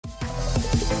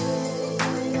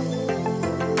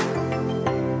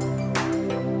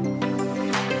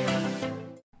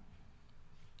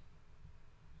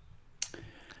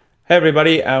Hey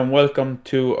everybody, and welcome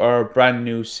to our brand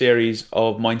new series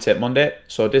of Mindset Monday.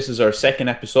 So this is our second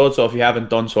episode. So if you haven't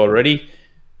done so already,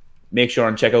 make sure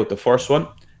and check out the first one.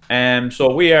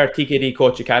 So we are TKD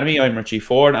Coach Academy. I'm Richie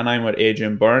Ford, and I'm with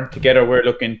Adrian Byrne. Together, we're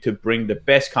looking to bring the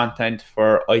best content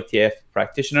for ITF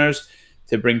practitioners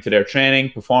to bring to their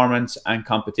training, performance, and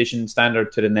competition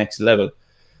standard to the next level.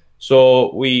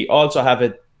 So we also have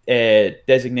a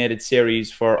designated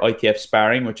series for ITF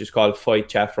sparring, which is called Fight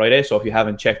Chat Friday. So if you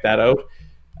haven't checked that out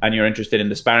and you're interested in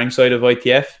the sparring side of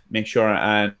ITF, make sure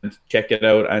and check it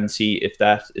out and see if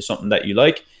that is something that you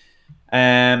like.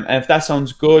 And if that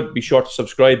sounds good, be sure to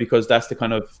subscribe because that's the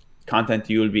kind of content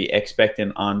you'll be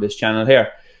expecting on this channel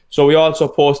here. So we also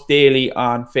post daily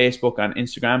on Facebook and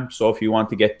Instagram. So if you want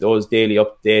to get those daily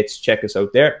updates, check us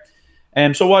out there.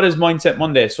 So what is Mindset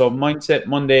Monday? So Mindset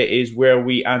Monday is where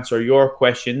we answer your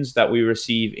questions that we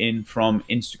receive in from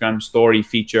Instagram story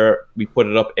feature. We put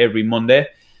it up every Monday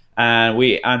and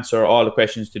we answer all the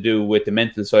questions to do with the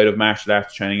mental side of martial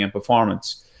arts training and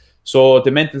performance. So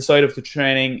the mental side of the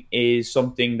training is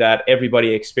something that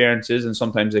everybody experiences, and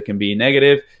sometimes it can be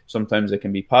negative, sometimes it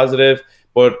can be positive,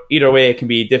 but either way it can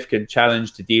be a difficult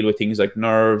challenge to deal with things like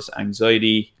nerves,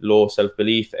 anxiety, low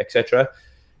self-belief, etc.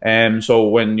 So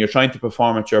when you're trying to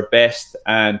perform at your best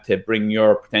and to bring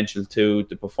your potential to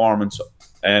the performance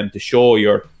and to show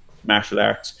your martial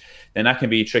arts, then that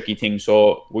can be a tricky thing.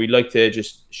 So we like to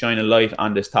just shine a light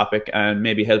on this topic and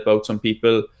maybe help out some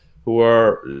people who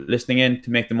are listening in to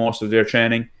make the most of their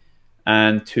training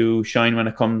and to shine when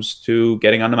it comes to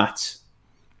getting on the mats.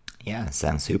 Yeah,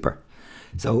 sounds super.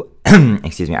 So,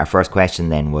 excuse me, our first question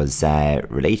then was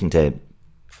relating to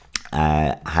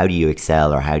how do you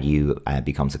excel, or how do you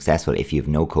become successful if you have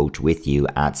no coach with you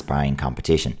at sparring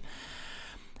competition?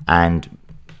 And,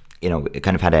 you know, it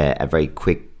kind of had a very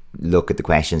quick look at the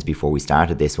questions before we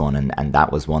started this one, and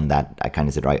that was one that I kind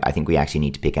of said, right, I think we actually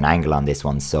need to pick an angle on this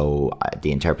one. So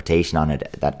the interpretation on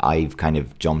it that I've kind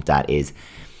of jumped at is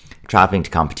traveling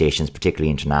to competitions,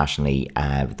 particularly internationally,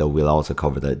 though we'll also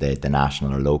cover the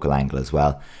national or local angle as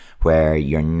well, where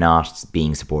you're not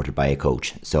being supported by a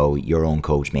coach. So your own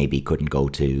coach maybe couldn't go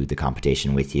to the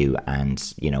competition with you, and,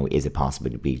 you know, is it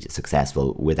possible to be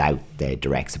successful without the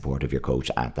direct support of your coach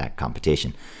at that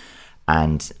competition?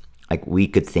 And like, we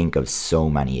could think of so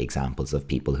many examples of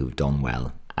people who've done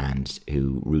well and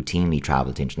who routinely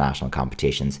travel to international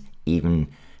competitions, even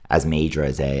as major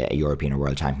as a European or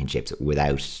World Championships,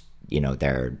 without, you know,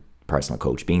 their personal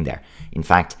coach being there. In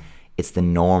fact, it's the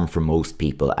norm for most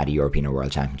people at a European or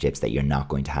World Championships that you're not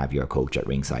going to have your coach at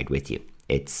ringside with you.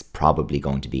 It's probably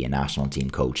going to be a national team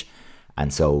coach.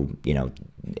 And so, you know,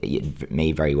 it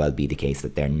may very well be the case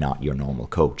that they're not your normal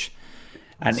coach.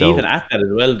 And So, even at that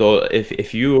as well, though,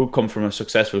 if you come from a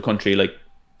successful country, like,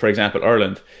 for example,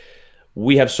 Ireland,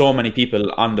 we have so many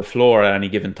people on the floor at any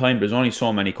given time. There's only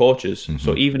so many coaches.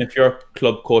 So even if your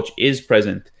club coach is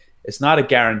present, it's not a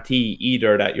guarantee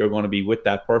either that you're going to be with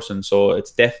that person. So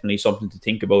it's definitely something to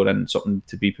think about and something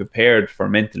to be prepared for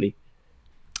mentally.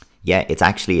 yeah, it's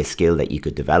actually a skill that you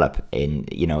could develop in,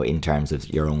 you know, in terms of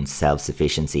your own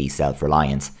self-sufficiency,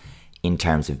 self-reliance, in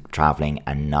terms of traveling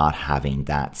and not having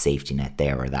that safety net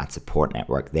there or that support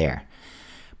network there.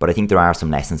 But I think there are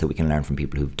some lessons that we can learn from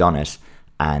people who've done it,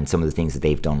 and some of the things that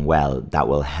they've done well that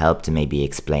will help to maybe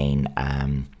explain,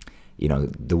 you know,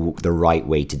 the right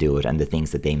way to do it, and the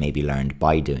things that they maybe learned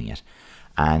by doing it.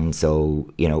 And so,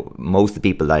 you know, most of the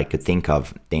people that I could think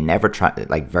of, they never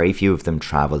like, very few of them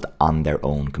traveled on their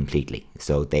own completely.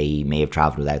 So they may have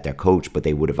traveled without their coach, but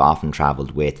they would have often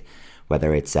traveled with,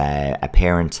 whether it's a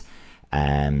parent,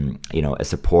 you know, a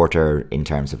supporter in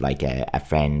terms of like a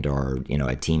friend, or, you know,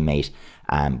 a teammate,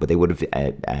 but they would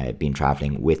have been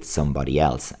traveling with somebody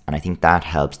else. And I think that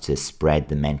helps to spread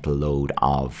the mental load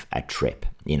of a trip,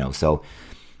 you know. So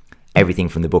everything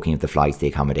from the booking of the flights, the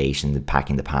accommodation, the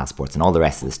packing the passports, and all the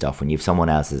rest of the stuff, when you have someone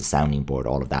else as a sounding board,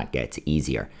 all of that gets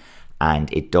easier. And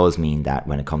it does mean that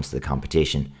when it comes to the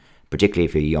competition, particularly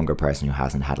if you're a younger person who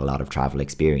hasn't had a lot of travel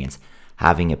experience,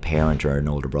 having a parent or an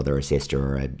older brother or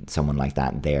sister or someone like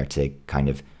that there to kind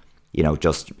of, you know,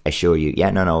 just assure you, yeah,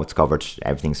 no, it's covered,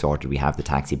 everything's sorted, we have the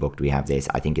taxi booked, we have this,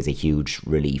 I think is a huge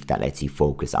relief that lets you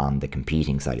focus on the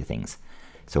competing side of things.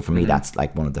 So for me, that's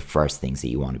like one of the first things that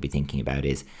you want to be thinking about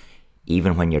is,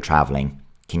 even when you're traveling,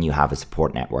 can you have a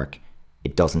support network?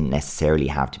 It doesn't necessarily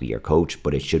have to be your coach,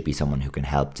 but it should be someone who can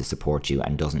help to support you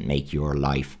and doesn't make your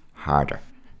life harder,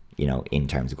 you know, in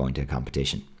terms of going to a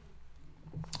competition.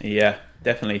 Yeah,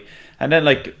 definitely. And then,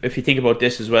 like, if you think about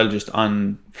this as well, just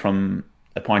on from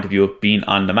a point of view of being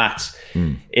on the mats,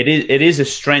 it is a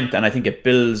strength, and I think it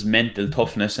builds mental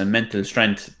toughness and mental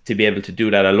strength to be able to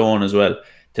do that alone as well.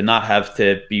 to not have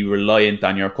to be reliant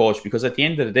on your coach, because at the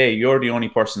end of the day, you're the only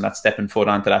person that's stepping foot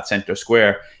onto that center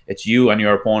square. It's you and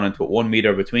your opponent with 1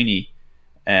 meter between you,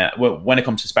 when it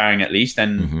comes to sparring at least.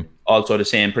 And also the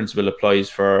same principle applies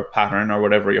for pattern or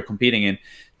whatever you're competing in.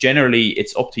 Generally,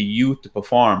 it's up to you to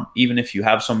perform. Even if you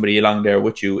have somebody along there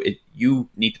with you, you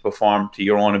need to perform to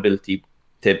your own ability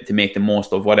to make the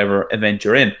most of whatever event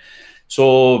you're in.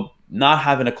 So not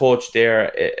having a coach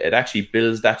there, it actually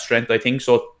builds that strength, I think.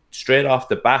 So straight off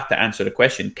the bat, to answer the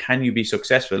question, can you be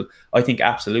successful? I think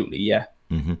absolutely, yeah.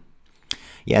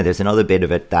 Yeah, there's another bit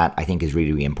of it that I think is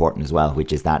really, really important as well,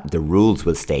 which is that the rules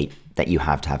will state that you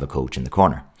have to have a coach in the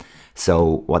corner.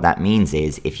 So what that means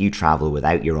is if you travel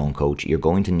without your own coach, you're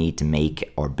going to need to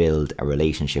make or build a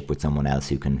relationship with someone else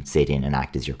who can sit in and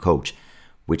act as your coach,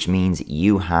 which means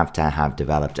you have to have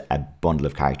developed a bundle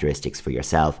of characteristics for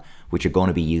yourself, which are going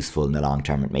to be useful in the long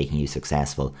term at making you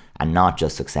successful, and not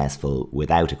just successful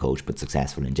without a coach, but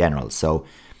successful in general. So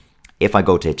if I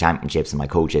go to championships and my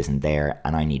coach isn't there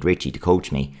and I need Richie to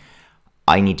coach me,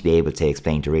 I need to be able to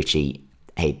explain to Richie,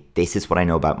 hey, this is what I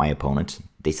know about my opponent.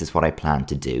 This is what I plan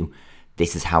to do.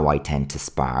 This is how I tend to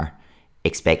spar.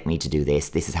 Expect me to do this.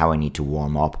 This is how I need to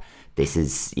warm up. This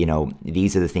is,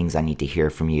 these are the things I need to hear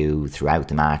from you throughout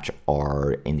the match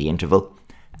or in the interval.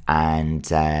 And,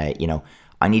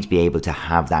 I need to be able to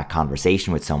have that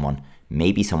conversation with someone,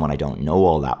 maybe someone I don't know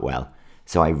all that well.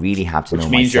 So I really have to know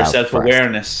myself. Which means your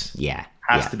self-awareness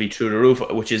has to be through the roof,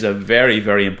 which is a very,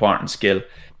 very important skill,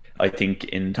 I think,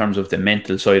 in terms of the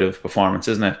mental side of performance,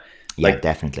 isn't it? Yeah,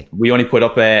 definitely. We only put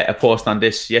up a post on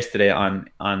this yesterday on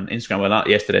Instagram. Well, not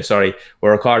yesterday, sorry.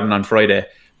 We're recording on Friday.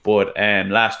 But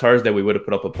last Thursday, we would have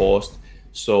put up a post.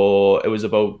 So it was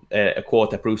about a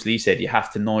quote that Bruce Lee said, you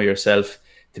have to know yourself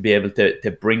to be able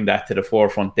to bring that to the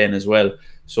forefront then as well.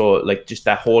 So like just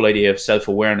that whole idea of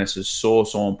self-awareness is so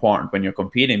important when you're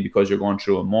competing, because you're going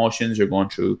through emotions, you're going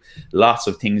through lots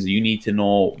of things. You need to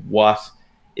know what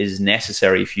is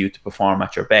necessary for you to perform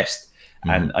at your best.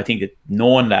 And I think that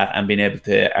knowing that and being able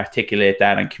to articulate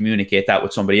that and communicate that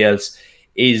with somebody else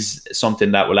is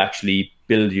something that will actually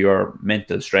build your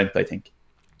mental strength, I think.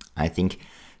 I think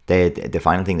the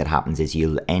final thing that happens is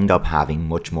you'll end up having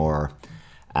much more,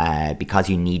 because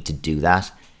you need to do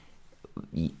that,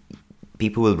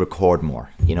 people will record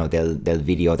more. They'll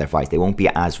video their fights. They won't be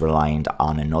as reliant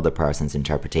on another person's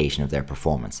interpretation of their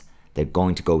performance. They're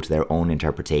going to go to their own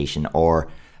interpretation, or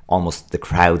almost the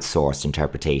crowdsourced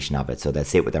interpretation of it. So they'll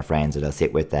sit with their friends, or they'll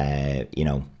sit with,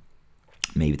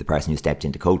 maybe the person who stepped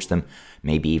in to coach them,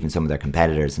 maybe even some of their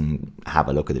competitors, and have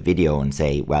a look at the video and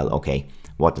say, well, okay,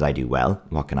 what did I do well?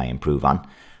 What can I improve on?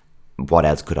 What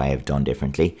else could I have done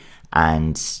differently?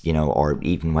 And, or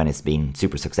even when it's been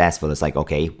super successful, it's like,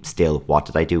 okay, still, what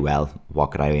did I do well?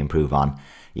 What could I improve on?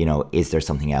 Is there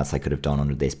something else I could have done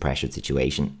under this pressured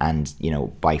situation? And,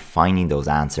 by finding those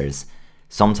answers,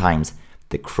 sometimes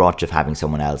the crutch of having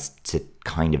someone else to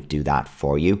kind of do that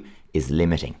for you is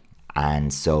limiting.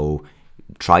 And so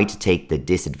try to take the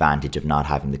disadvantage of not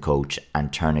having the coach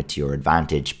and turn it to your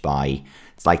advantage by,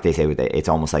 it's like they say, it's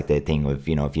almost like the thing of,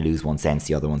 if you lose one sense,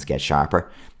 the other ones get sharper.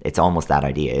 It's almost that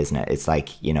idea, isn't it? It's like,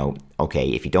 okay,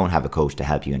 if you don't have a coach to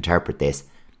help you interpret this,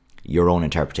 your own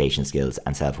interpretation skills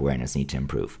and self-awareness need to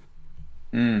improve.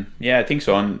 Yeah, I think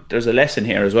so. And there's a lesson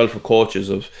here as well for coaches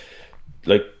of,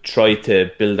 like, try to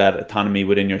build that autonomy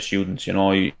within your students.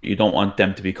 You don't want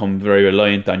them to become very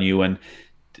reliant on you and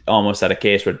almost at a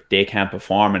case where they can't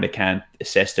perform and they can't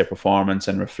assess their performance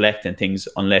and reflect on things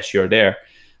unless you're there.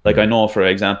 Like, I know, for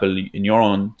example, in your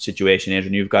own situation,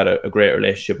 Adrian, you've got a great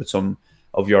relationship with some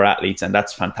of your athletes, and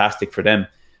that's fantastic for them.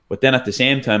 But then at the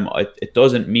same time, it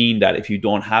doesn't mean that if you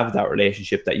don't have that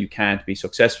relationship that you can't be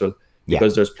successful,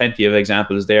 because there's plenty of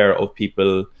examples there of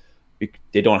people,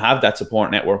 they don't have that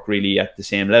support network really at the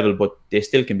same level, but they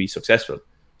still can be successful.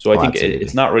 So I think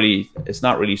it's not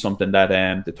really something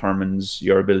that determines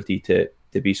your ability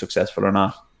to be successful or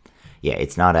not. Yeah,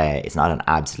 it's not an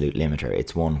absolute limiter.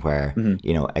 It's one where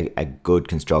a good,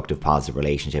 constructive, positive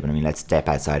relationship. And I mean, let's step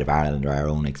outside of Ireland or our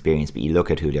own experience. But you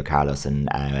look at Julio Carlos and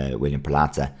William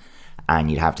Perlaza, and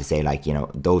you'd have to say, like,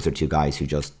 those are two guys who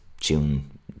just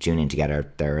tune in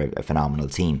together. They're a phenomenal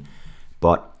team.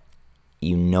 But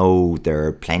there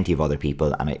are plenty of other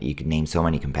people, and you could name so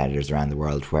many competitors around the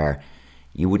world where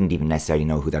you wouldn't even necessarily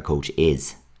know who their coach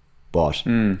is, but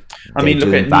I mean,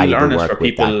 look at Neil Ernest for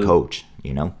people. That coach,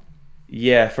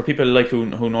 Yeah, for people like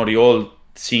who know the old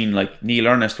scene, like Neil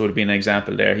Ernest would have been an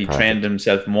example there. He trained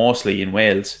himself mostly in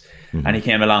Wales, and he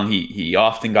came along. He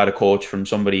often got a coach from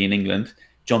somebody in England,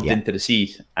 jumped into the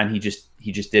seat, and he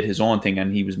just did his own thing,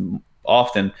 and he was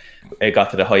often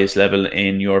got to the highest level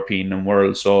in European and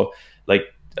world. So, like,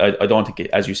 I don't think,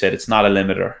 as you said, it's not a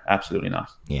limiter. Absolutely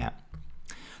not. Yeah.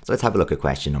 So let's have a look at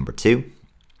question number 2,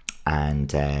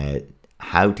 and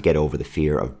how to get over the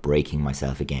fear of breaking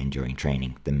myself again during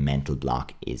training. The mental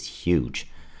block is huge.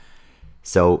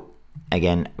 So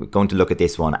again, we're going to look at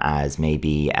this one as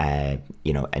maybe an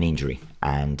injury,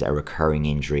 and a recurring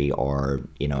injury, or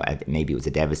maybe it was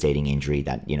a devastating injury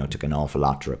that took an awful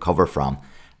lot to recover from,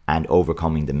 and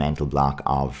overcoming the mental block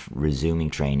of resuming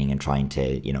training and trying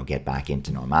to get back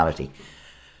into normality.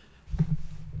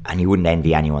 And you wouldn't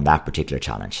envy anyone that particular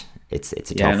challenge. It's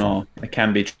a tough one. It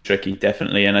can be tricky,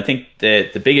 definitely. And I think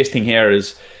the biggest thing here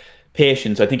is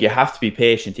patience. I think you have to be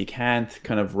patient. You can't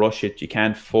kind of rush it. You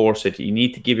can't force it. You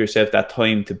need to give yourself that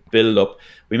time to build up.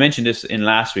 We mentioned this in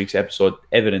last week's episode,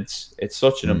 evidence. It's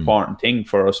such an important thing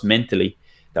for us mentally,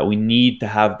 that we need to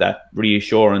have that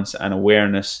reassurance and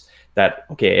awareness that,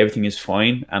 okay, everything is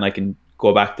fine and I can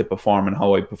go back to performing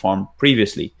how I performed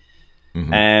previously.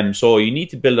 So you need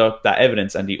to build up that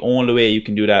evidence, and the only way you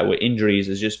can do that with injuries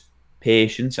is just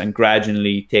patience and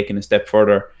gradually taking a step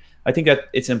further. I think that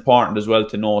it's important as well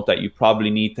to note that you probably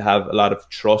need to have a lot of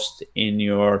trust in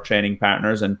your training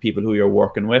partners and people who you're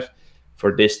working with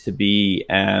for this to be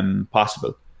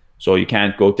possible. So you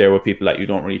can't go out there with people that you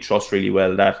don't really trust really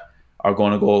well, that are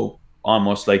going to go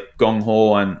almost like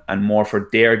gung-ho and more for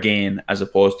their gain as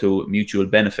opposed to mutual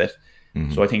benefit.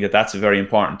 So I think that that's a very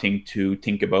important thing to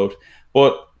think about.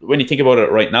 But when you think about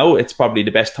it right now, it's probably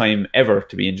the best time ever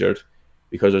to be injured,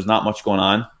 because there's not much going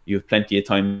on. You have plenty of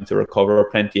time to recover,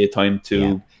 plenty of time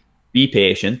to be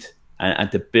patient,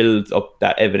 and to build up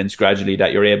that evidence gradually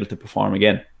that you're able to perform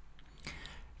again.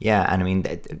 Yeah, and I mean,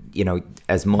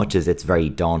 as much as it's very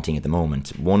daunting at the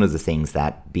moment, one of the things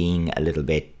that being a little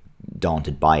bit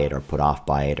daunted by it or put off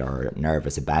by it or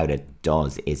nervous about it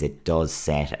does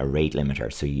set a rate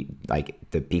limiter. So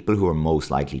the people who are most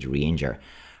likely to re-injure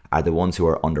are the ones who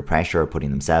are under pressure, putting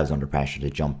themselves under pressure to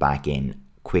jump back in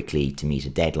quickly to meet a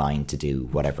deadline, to do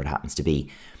whatever it happens to be.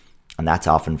 And that's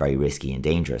often very risky and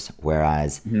dangerous.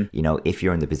 Whereas, if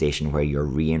you're in the position where you're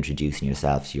reintroducing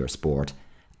yourself to your sport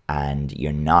and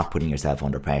you're not putting yourself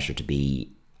under pressure to be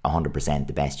 100%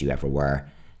 the best you ever were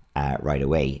right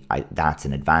away, that's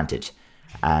an advantage.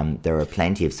 There are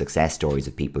plenty of success stories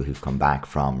of people who've come back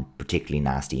from particularly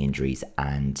nasty injuries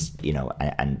and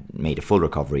made a full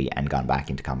recovery and gone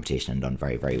back into competition and done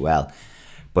very, very well.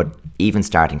 But even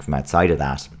starting from outside of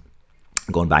that,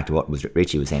 going back to what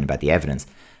Richie was saying about the evidence,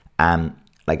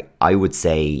 I would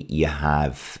say you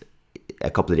have a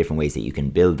couple of different ways that you can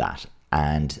build that.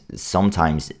 And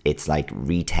sometimes it's like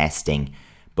retesting,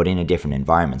 but in a different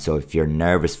environment. So if you're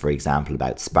nervous, for example,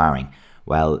 about sparring,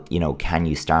 well, can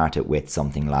you start it with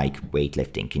something like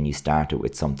weightlifting? Can you start it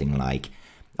with something like,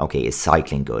 okay, is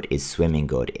cycling good? Is swimming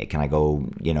good? Can I go,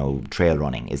 trail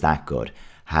running? Is that good?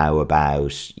 How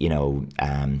about,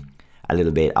 a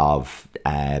little bit of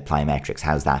plyometrics?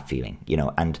 How's that feeling?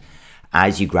 And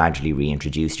as you gradually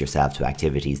reintroduce yourself to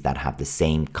activities that have the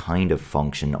same kind of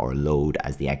function or load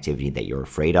as the activity that you're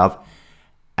afraid of,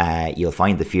 you'll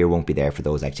find the fear won't be there for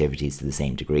those activities to the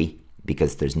same degree,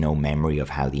 because there's no memory of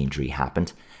how the injury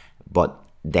happened. But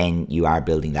then you are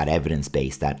building that evidence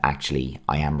base that actually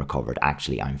I am recovered,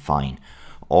 actually I'm fine.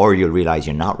 Or you'll realize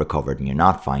you're not recovered and you're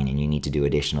not fine, and you need to do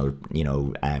additional,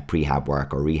 prehab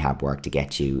work or rehab work to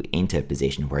get you into a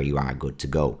position where you are good to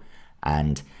go.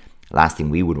 And last thing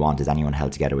we would want is anyone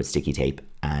held together with sticky tape,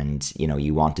 and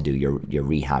you want to do your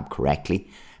rehab correctly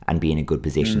and be in a good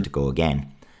position to go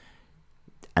again.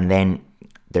 And then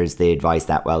there's the advice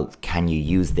that, well, can you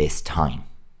use this time?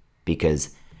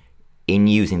 Because in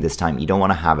using this time, you don't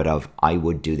want to have it of, I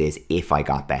would do this if I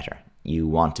got better. You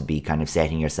want to be kind of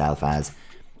setting yourself as,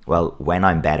 well, when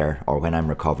I'm better or when I'm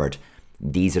recovered,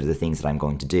 these are the things that I'm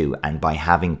going to do. And by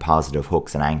having positive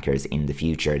hooks and anchors in the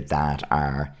future that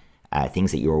are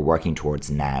things that you're working towards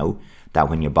now, that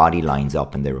when your body lines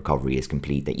up and the recovery is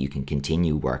complete, that you can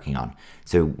continue working on.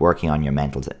 So working on your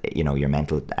mental,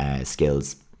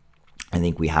 skills. I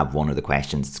think we have one of the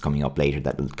questions that's coming up later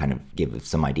that will kind of give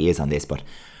some ideas on this, but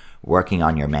working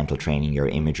on your mental training, your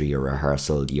imagery, your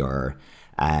rehearsal, your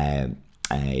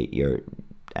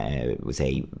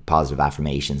positive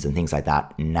affirmations and things like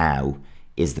that now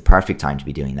is the perfect time to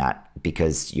be doing that,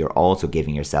 because you're also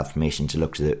giving yourself permission to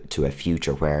look to a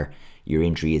future where your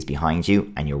injury is behind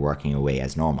you and you're working away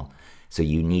as normal. So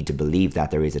you need to believe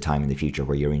that there is a time in the future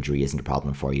where your injury isn't a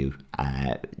problem for you.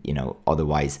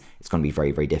 Otherwise it's going to be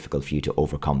very, very difficult for you to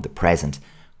overcome the present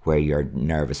where you're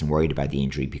nervous and worried about the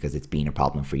injury because it's been a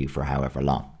problem for you for however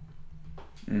long.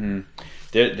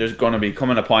 There's going to be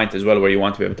coming a point as well where you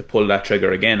want to be able to pull that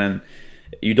trigger again, and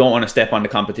you don't want to step on the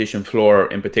competition floor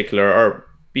in particular, or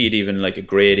be it even like a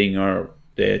grading or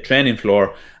the training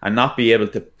floor and not be able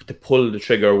to pull the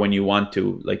trigger when you want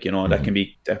to, like, you know,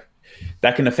 Mm-hmm.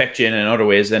 that can affect you in other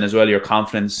ways then as well. Your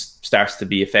confidence starts to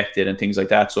be affected and things like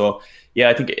that. So yeah,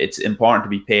 I think it's important to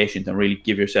be patient and really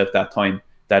give yourself that time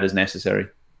that is necessary.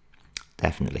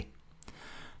 Definitely.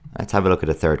 Let's have a look at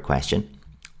the third question.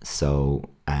 So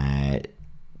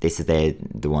this is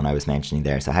the one I was mentioning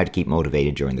there. So how to keep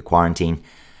motivated during the quarantine.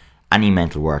 Any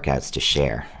mental workouts to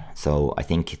share? So I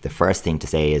think the first thing to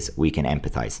say is we can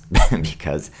empathize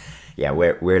because yeah,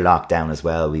 we're locked down as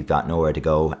well. We've got nowhere to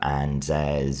go, and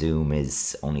Zoom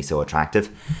is only so attractive,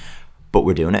 but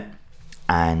we're doing it.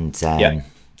 And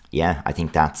yeah, I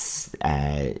think that's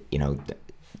you know,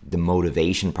 the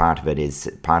motivation part of it is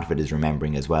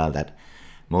remembering as well that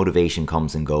motivation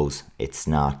comes and goes. It's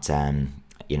not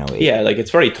you know, like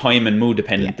it's very time and mood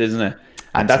dependent, isn't it?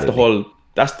 And absolutely.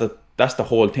 that's the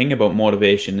whole thing about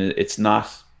motivation. It's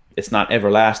not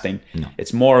everlasting. No.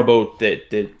 It's more about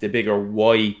the bigger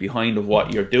why behind of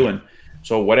what you're doing.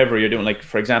 So whatever you're doing, like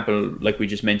for example, like we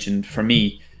just mentioned, for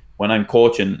me, when I'm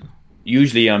coaching,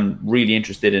 usually I'm really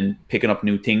interested in picking up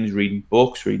new things, reading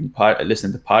books,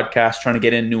 listening to podcasts, trying to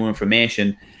get in new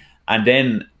information, and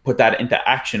then put that into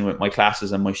action with my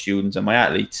classes and my students and my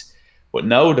athletes. But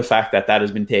now the fact that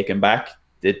has been taken back,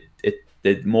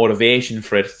 the motivation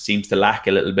for it seems to lack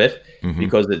a little bit,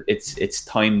 because it's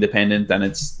time dependent, and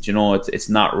it's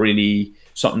not really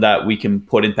something that we can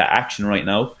put into action right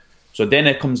now. So then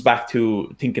it comes back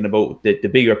to thinking about the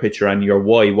bigger picture and your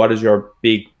why. What is your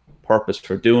big purpose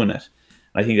for doing it?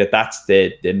 And I think that's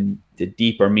the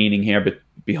deeper meaning here, but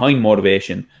behind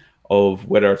motivation, of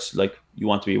whether it's like you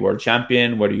want to be a world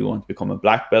champion, whether you want to become a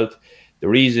black belt. The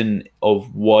reason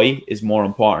of why is more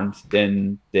important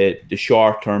than the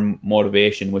short-term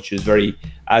motivation, which is very,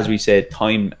 as we said,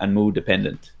 time and mood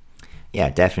dependent.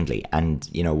 Yeah, definitely. And,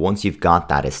 you know, once you've got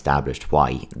that established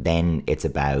why, then it's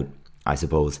about, I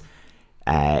suppose,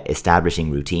 establishing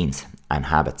routines and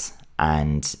habits.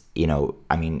 And, you know,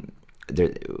 I mean,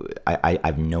 I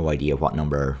have no idea what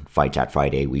number Fight Chat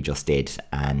Friday we just did.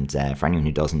 And for anyone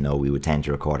who doesn't know, we would tend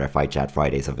to record our Fight Chat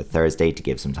Fridays of a Thursday to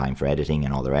give some time for editing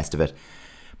and all the rest of it.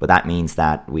 But that means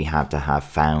that we have to have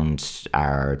found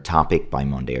our topic by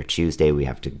Monday or Tuesday. We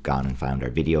have to gone and found our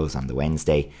videos on the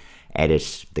Wednesday,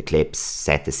 edit the clips,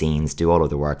 set the scenes, do all of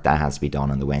the work. That has to be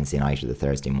done on the Wednesday night or the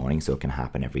Thursday morning, so it can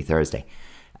happen every Thursday.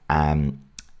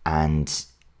 And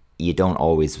you don't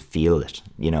always feel it,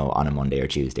 you know, on a Monday or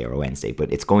Tuesday or a Wednesday,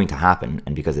 but it's going to happen.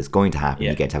 And because it's going to happen,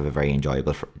 you get to have a very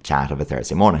enjoyable chat of a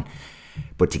Thursday morning.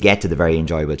 But to get to the very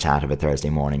enjoyable chat of a Thursday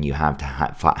morning, you have to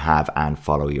have and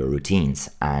follow your routines.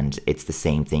 And it's the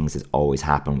same things that always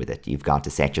happen with it. You've got to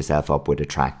set yourself up with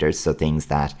attractors, so things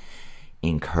that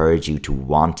encourage you to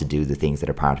want to do the things that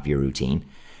are part of your routine.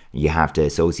 You have to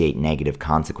associate negative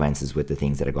consequences with the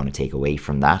things that are going to take away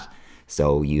from that.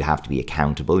 So you have to be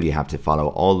accountable. You have to follow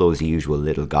all those usual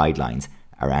little guidelines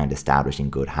around establishing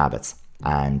good habits.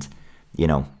 And, you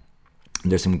know,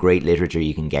 there's some great literature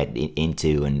you can get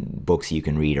into and books you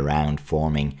can read around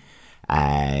forming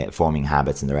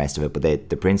habits and the rest of it. But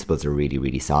the principles are really,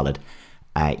 really solid.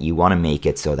 You want to make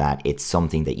it so that it's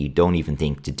something that you don't even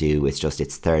think to do.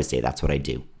 It's Thursday. That's what I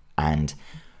do. And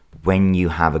when you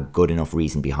have a good enough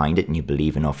reason behind it and you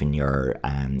believe enough in your,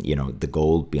 you know, the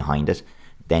goal behind it,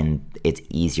 then it's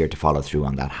easier to follow through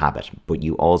on that habit. But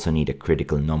you also need a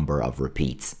critical number of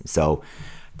repeats. So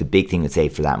the big thing I'd say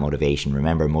for that motivation,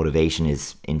 remember, motivation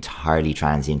is entirely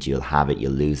transient. You'll have it,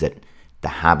 you'll lose it. The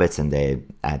habits and the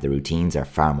routines are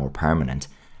far more permanent.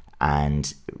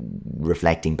 And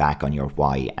reflecting back on your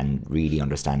why and really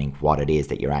understanding what it is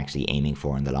that you're actually aiming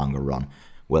for in the longer run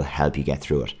will help you get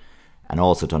through it. And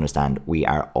also to understand we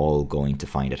are all going to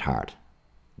find it hard.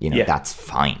 You know, that's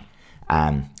fine.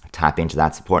 Tap into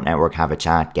that support network, have a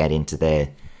chat, get into the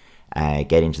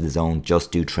zone, just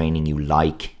do training you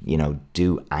like, you know,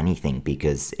 do anything,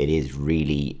 because it is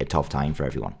really a tough time for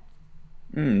everyone.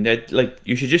 Like,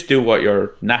 you should just do what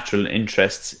your natural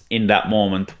interests in that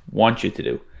moment want you to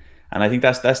do. And I think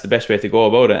that's the best way to go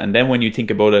about it. And then when you think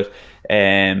about it,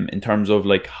 in terms of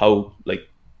like how, like,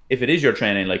 if it is your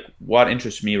training, like what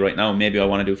interests me right now, maybe I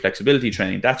want to do flexibility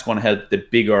training. That's going to help the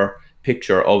bigger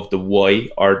picture of the why,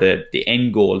 or the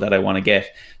end goal that I want to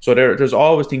get. So there's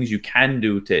always things you can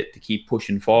do to keep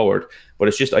pushing forward. But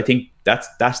it's just, I think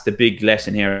that's the big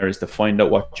lesson here, is to find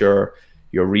out what your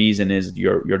reason is,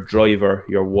 your driver,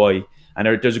 your why. And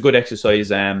there's a good exercise,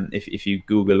 if you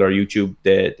Google or YouTube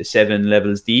the 7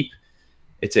 levels deep.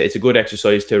 It's a good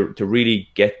exercise to really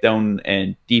get down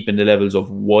and deep in the levels of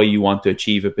why you want to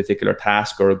achieve a particular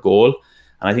task or a goal.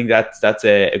 And I think that's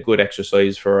a good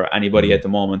exercise for anybody at the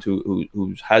moment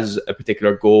who has a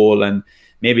particular goal and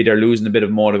maybe they're losing a bit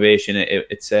of motivation.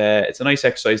 It's a nice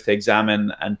exercise to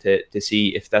examine and to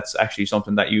see if that's actually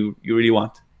something that you really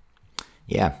want.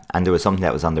 Yeah, and there was something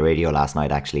that was on the radio last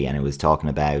night actually, and it was talking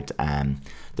about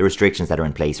the restrictions that are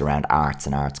in place around arts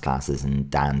and arts classes and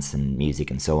dance and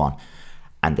music and so on.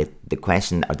 And the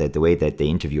question, or the way that the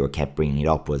interviewer kept bringing it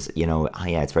up was, oh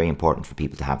yeah, it's very important for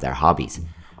people to have their hobbies.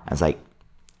 I was like,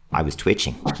 I was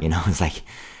twitching, it's like,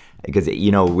 because,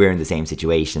 we're in the same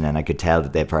situation, and I could tell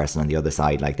that the person on the other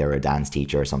side, like they're a dance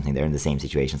teacher or something, they're in the same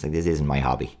situation. It's like, this isn't my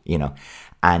hobby,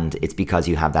 and it's because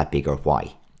you have that bigger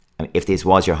why. I mean, if this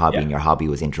was your hobby and your hobby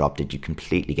was interrupted, you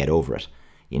completely get over it.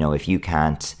 If you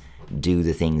can't do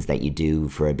the things that you do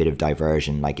for a bit of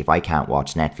diversion, like if I can't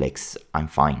watch Netflix, I'm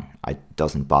fine. It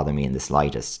doesn't bother me in the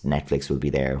slightest. Netflix will be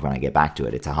there when I get back to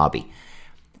it. It's a hobby.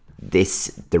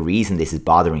 The reason this is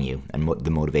bothering you and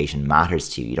the motivation matters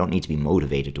to you. You don't need to be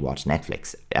motivated to watch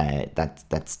Netflix.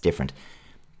 That's different.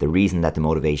 The reason that the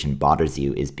motivation bothers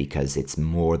you is because it's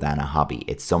more than a hobby.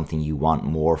 It's something you want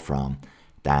more from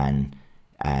than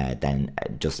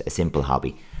just a simple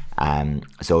hobby.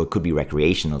 So it could be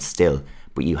recreational still,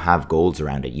 but you have goals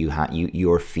around it.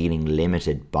 You're feeling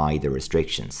limited by the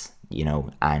restrictions,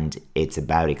 and it's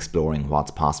about exploring what's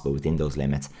possible within those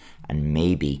limits. And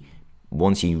maybe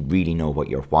once you really know what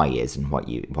your why is and what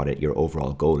your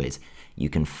overall goal is, you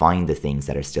can find the things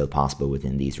that are still possible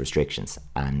within these restrictions.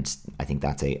 And I think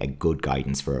that's a good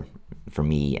guidance for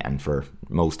me and for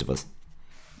most of us.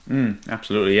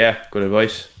 Absolutely, yeah. Good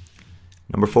advice.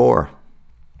 Number 4.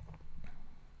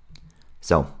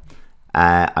 So,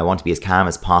 I want to be as calm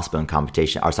as possible in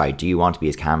competition. Or sorry, do you want to be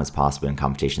as calm as possible in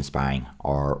competition sparring,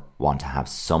 or want to have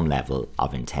some level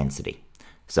of intensity?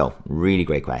 So, really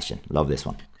great question. Love this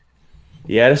one.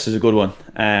 Yeah, this is a good one.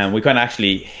 We kind of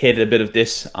actually hit a bit of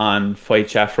this on Fight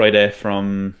Chat Friday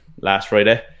from last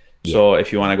Friday. Yeah. So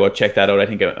if you want to go check that out, I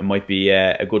think it might be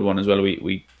a good one as well.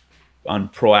 We on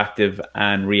proactive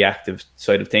and reactive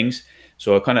side of things.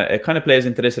 So it kind of plays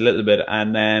into this a little bit.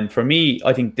 And for me,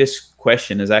 I think this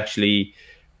question is actually,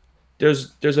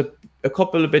 there's a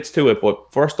couple of bits to it.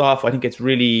 But first off, I think it's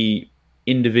really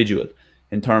individual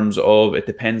in terms of it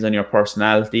depends on your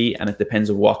personality, and it depends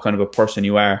on what kind of a person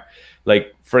you are.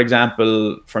 Like, for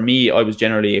example, for me, I was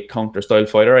generally a counter style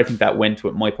fighter. I think that went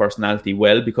with my personality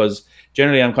well, because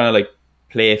generally I'm kind of like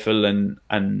playful and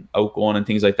outgoing and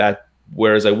things like that.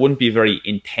 Whereas I wouldn't be a very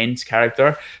intense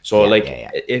character. So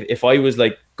if I was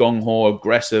like gung-ho,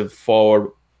 aggressive,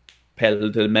 forward,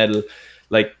 pedal to the metal,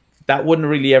 like that wouldn't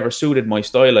really ever suited my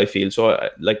style, I feel. So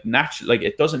naturally,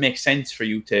 it doesn't make sense for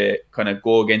you to kind of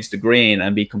go against the grain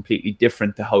and be completely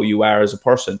different to how you are as a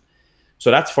person.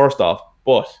 So that's first off.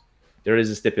 But there is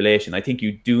a stipulation. I think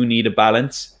you do need a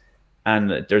balance.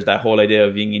 And there's that whole idea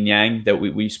of yin and yang that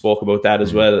we spoke about that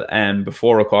as well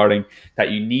before recording, that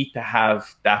you need to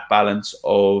have that balance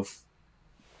of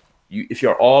if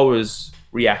you're always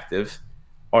reactive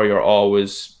or you're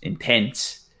always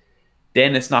intense,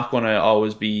 then it's not going to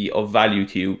always be of value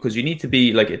to you, because you need to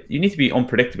be you need to be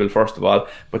unpredictable first of all,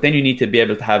 but then you need to be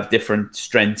able to have different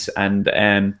strengths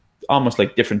and almost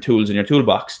like different tools in your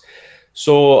toolbox.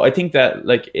 So I think that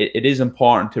it is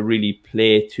important to really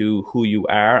play to who you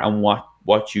are and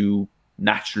what you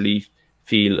naturally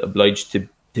feel obliged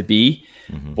to be.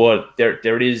 But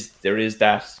there is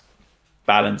that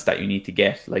balance that you need to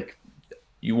get. Like,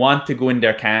 you want to go in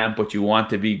there calm, but you want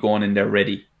to be going in there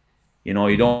ready. You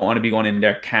don't want to be going in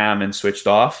there calm and switched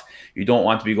off. You don't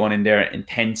want to be going in there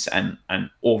intense and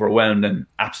overwhelmed and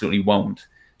absolutely wound.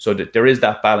 So that there is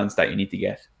that balance that you need to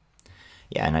get.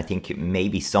 Yeah, and I think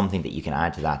maybe something that you can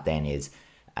add to that then is,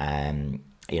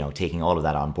 taking all of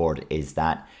that on board, is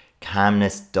that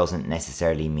calmness doesn't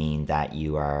necessarily mean that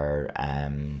you are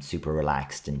super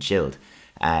relaxed and chilled.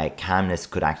 Calmness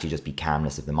could actually just be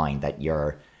calmness of the mind, that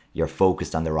you're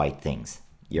focused on the right things.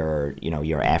 Your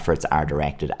efforts are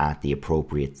directed at the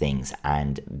appropriate things,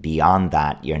 and beyond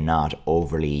that, you're not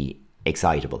overly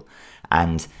excitable.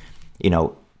 And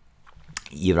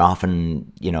you've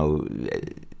often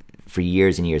for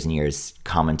years and years and years,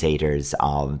 commentators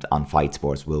on fight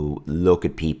sports will look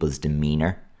at people's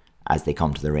demeanor as they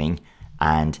come to the ring.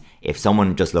 And if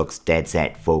someone just looks dead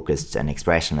set, focused and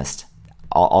expressionless,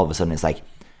 all of a sudden it's like,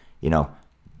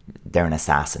 they're an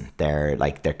assassin. They're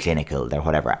clinical, they're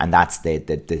whatever. And that's the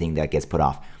thing that gets put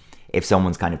off. If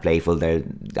someone's kind of playful, they're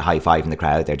high-fiving the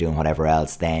crowd, they're doing whatever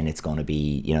else, then it's going to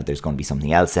be, there's going to be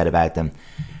something else said about them.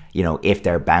 If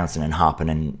they're bouncing and hopping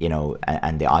and,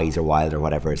 and the eyes are wild or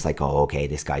whatever, it's like, oh, okay,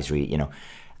 this guy's really,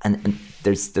 and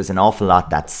there's an awful lot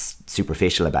that's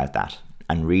superficial about that.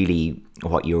 And really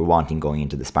what you're wanting going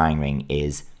into the sparring ring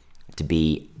is to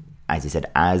be, as you said,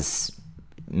 as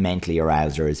mentally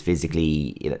aroused or as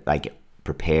physically like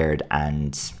prepared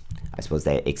and I suppose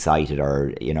they excited,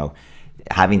 or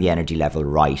having the energy level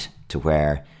right to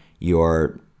where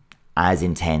you're as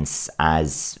intense,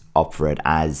 as up for it,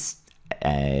 as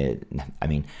I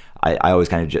mean, I always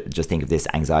kind of just think of this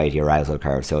anxiety arousal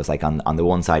curve. So it's like on the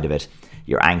one side of it,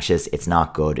 you're anxious, it's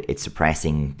not good, it's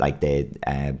suppressing like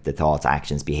the thoughts,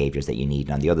 actions, behaviors that you need.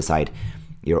 And on the other side,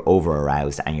 you're over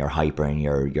aroused and you're hyper, and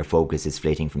your focus is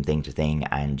flitting from thing to thing,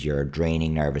 and you're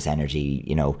draining nervous energy,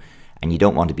 and you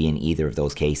don't want to be in either of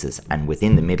those cases. And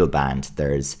within the middle band,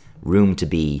 there's room to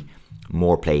be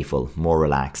more playful, more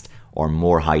relaxed, or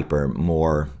more hyper,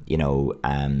 more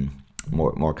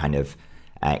more kind of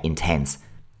intense.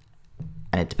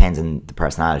 And it depends on the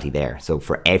personality there. So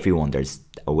for everyone, there's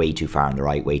a way too far on the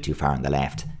right, way too far on the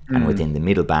left. And within the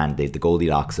middle band, the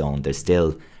Goldilocks zone, there's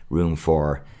still room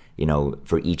for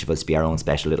for each of us to be our own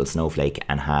special little snowflake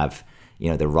and have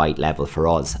the right level for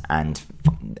us. And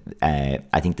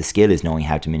I think the skill is knowing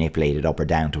how to manipulate it up or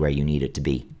down to where you need it to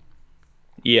be.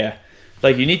 Yeah.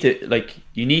 Like you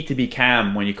need to be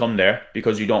calm when you come there,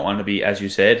 because you don't want to be, as you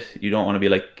said, you don't want to be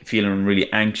like feeling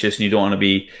really anxious, and you don't want to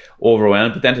be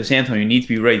overwhelmed. But then at the same time, you need to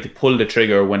be ready to pull the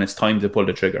trigger when it's time to pull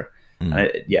the trigger.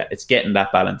 And it's getting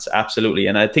that balance. Absolutely.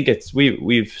 And I think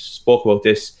we've spoke about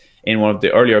this in one of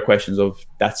the earlier questions of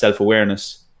that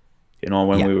self-awareness,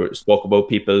 when we spoke about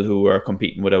people who are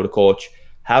competing without a coach,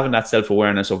 having that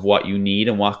self-awareness of what you need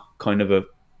and what kind of a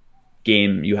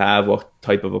game you have, what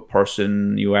type of a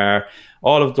person you are.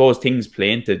 All of those things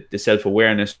play into the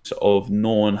self-awareness of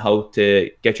knowing how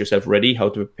to get yourself ready, how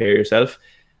to prepare yourself.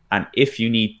 And if you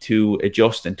need to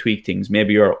adjust and tweak things,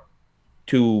 maybe you're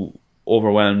too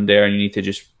overwhelmed there and you need to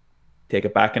just take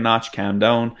it back a notch, calm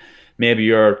down. Maybe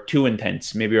you're too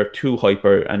intense, maybe you're too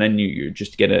hyper, and then you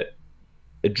just get a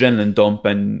adrenaline dump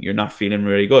and you're not feeling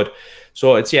really good.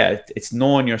 So it's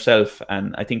knowing yourself.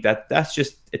 And I think that's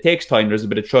just, it takes time. There's a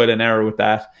bit of trial and error with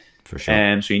that. For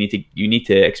sure. So you need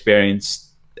to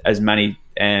experience as many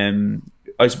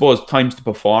I suppose times to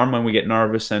perform when we get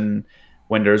nervous, and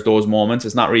when there's those moments,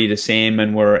 it's not really the same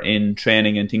when we're in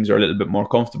training and things are a little bit more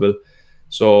comfortable.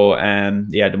 So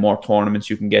the more tournaments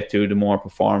you can get to, the more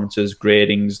performances,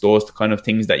 gradings, those kind of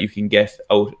things that you can get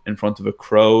out in front of a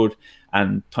crowd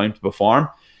and time to perform,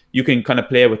 you can kind of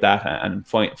play with that and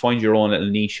find your own little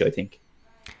niche, I think.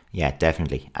 Yeah,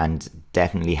 definitely. And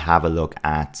definitely have a look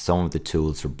at some of the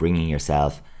tools for bringing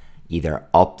yourself either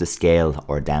up the scale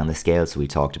or down the scale. So we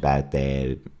talked about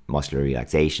the muscular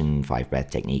relaxation, 5-breath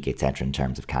technique, etc., in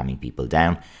terms of calming people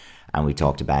down. And we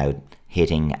talked about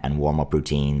hitting and warm-up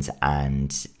routines and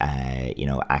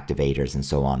activators and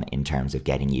so on, in terms of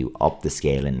getting you up the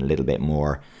scale and a little bit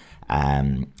more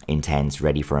intense,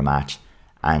 ready for a match.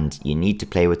 And you need to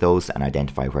play with those and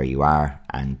identify where you are,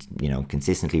 and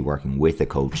consistently working with a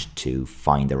coach to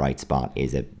find the right spot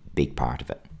is a big part of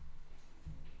it.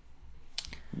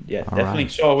 Yeah, all definitely.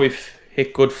 Right. So we've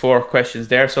hit good 4 questions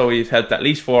there, so we've helped at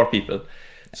least 4 people.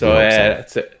 So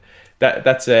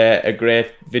that's a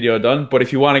great video done. But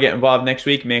if you want to get involved next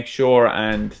week, make sure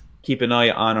and keep an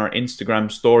eye on our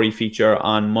Instagram story feature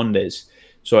on Mondays.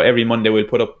 So every Monday we'll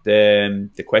put up the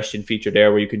question feature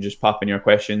there, where you can just pop in your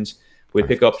questions. We'll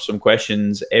pick up some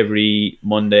questions every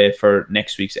Monday for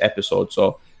next week's episode.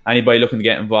 So anybody looking to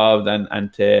get involved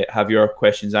and to have your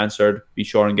questions answered, be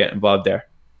sure and get involved there.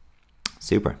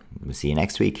 Super. We'll see you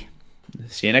next week.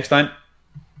 See you next time.